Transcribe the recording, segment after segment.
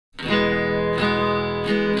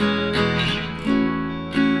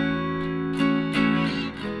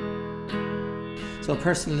So a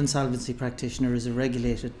personal insolvency practitioner is a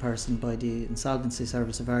regulated person by the Insolvency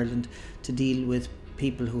Service of Ireland to deal with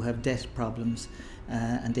people who have debt problems,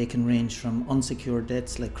 and they can range from unsecured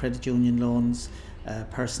debts like credit union loans,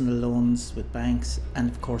 personal loans with banks, and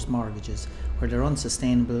of course mortgages where they're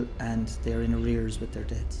unsustainable and they're in arrears with their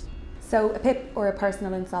debts. So a PIP, or a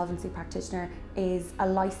personal insolvency practitioner, is a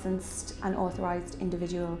licensed and authorised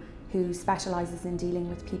individual who specialises in dealing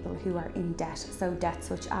with people who are in debt. So debt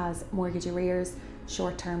such as mortgage arrears,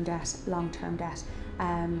 short-term debt, long-term debt.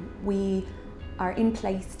 We are in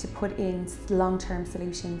place to put in long-term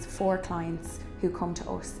solutions for clients who come to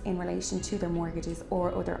us in relation to their mortgages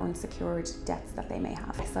or other unsecured debts that they may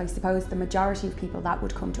have. So I suppose the majority of people that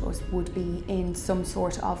would come to us would be in some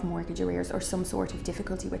sort of mortgage arrears or some sort of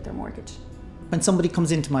difficulty with their mortgage. When somebody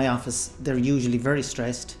comes into my office, they're usually very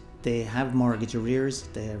stressed. They have mortgage arrears,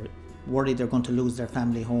 they're worried they're going to lose their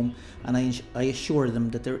family home, and I assure them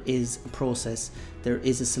that there is a process, there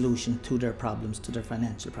is a solution to their problems, to their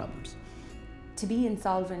financial problems. To be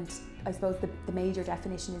insolvent, I suppose the major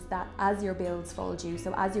definition is that as your bills fall due,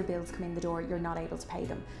 so as your bills come in the door, you're not able to pay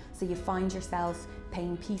them. So you find yourself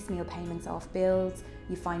paying piecemeal payments off bills,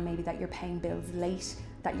 you find maybe that you're paying bills late,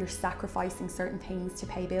 that you're sacrificing certain things to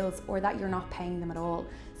pay bills, or that you're not paying them at all.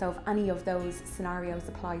 So if any of those scenarios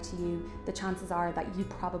apply to you, the chances are that you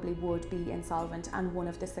probably would be insolvent, and one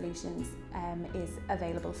of the solutions is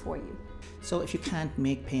available for you. So if you can't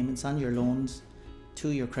make payments on your loans to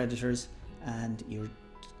your creditors and you're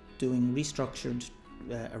doing restructured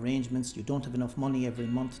arrangements, you don't have enough money every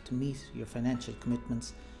month to meet your financial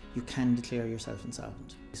commitments, you can declare yourself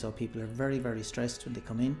insolvent. So people are very, very stressed when they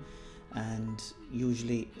come in, and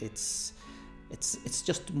usually it's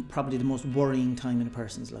just probably the most worrying time in a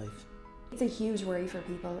person's life. It's a huge worry for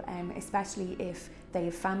people, especially if they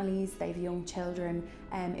have families, they have young children,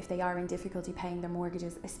 if they are in difficulty paying their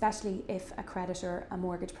mortgages, especially if a creditor, a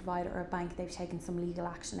mortgage provider or a bank, they've taken some legal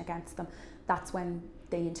action against them. That's when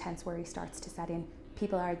the intense worry starts to set in.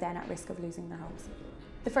 People are then at risk of losing their homes.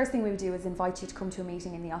 The first thing we would do is invite you to come to a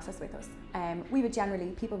meeting in the office with us.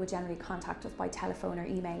 People would generally contact us by telephone or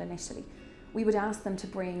email initially. We would ask them to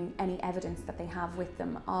bring any evidence that they have with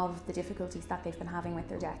them of the difficulties that they've been having with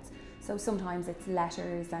their debts. So sometimes it's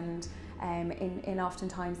letters and in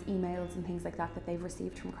oftentimes emails and things like that that they've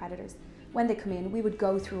received from creditors. When they come in, we would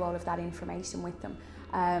go through all of that information with them.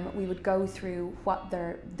 We would go through what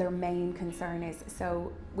their main concern is.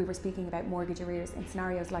 So we were speaking about mortgage arrears. In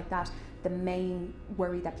scenarios like that, the main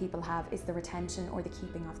worry that people have is the retention or the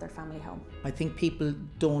keeping of their family home. I think people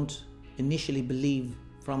don't initially believe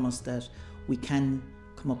from us that we can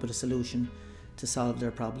come up with a solution to solve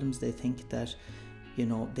their problems. They think that, you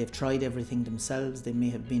know, they've tried everything themselves. They may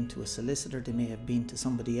have been to a solicitor, they may have been to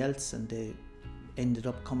somebody else, and they ended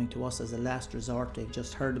up coming to us as a last resort. They've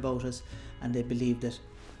just heard about us and they believe that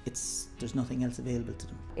there's nothing else available to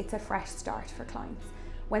them. It's a fresh start for clients.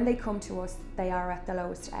 When they come to us, they are at the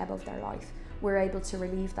lowest ebb of their life. We're able to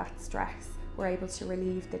relieve that stress. We're able to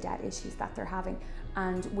relieve the debt issues that they're having.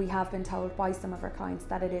 And we have been told by some of our clients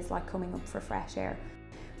that it is like coming up for fresh air.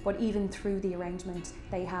 But even through the arrangement,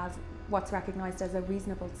 they have what's recognised as a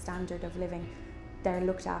reasonable standard of living. They're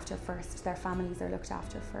looked after first, their families are looked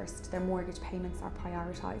after first, their mortgage payments are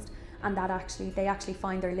prioritised, and that they actually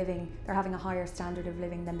find they're having a higher standard of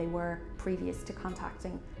living than they were previous to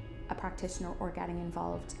contacting a practitioner or getting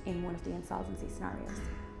involved in one of the insolvency scenarios.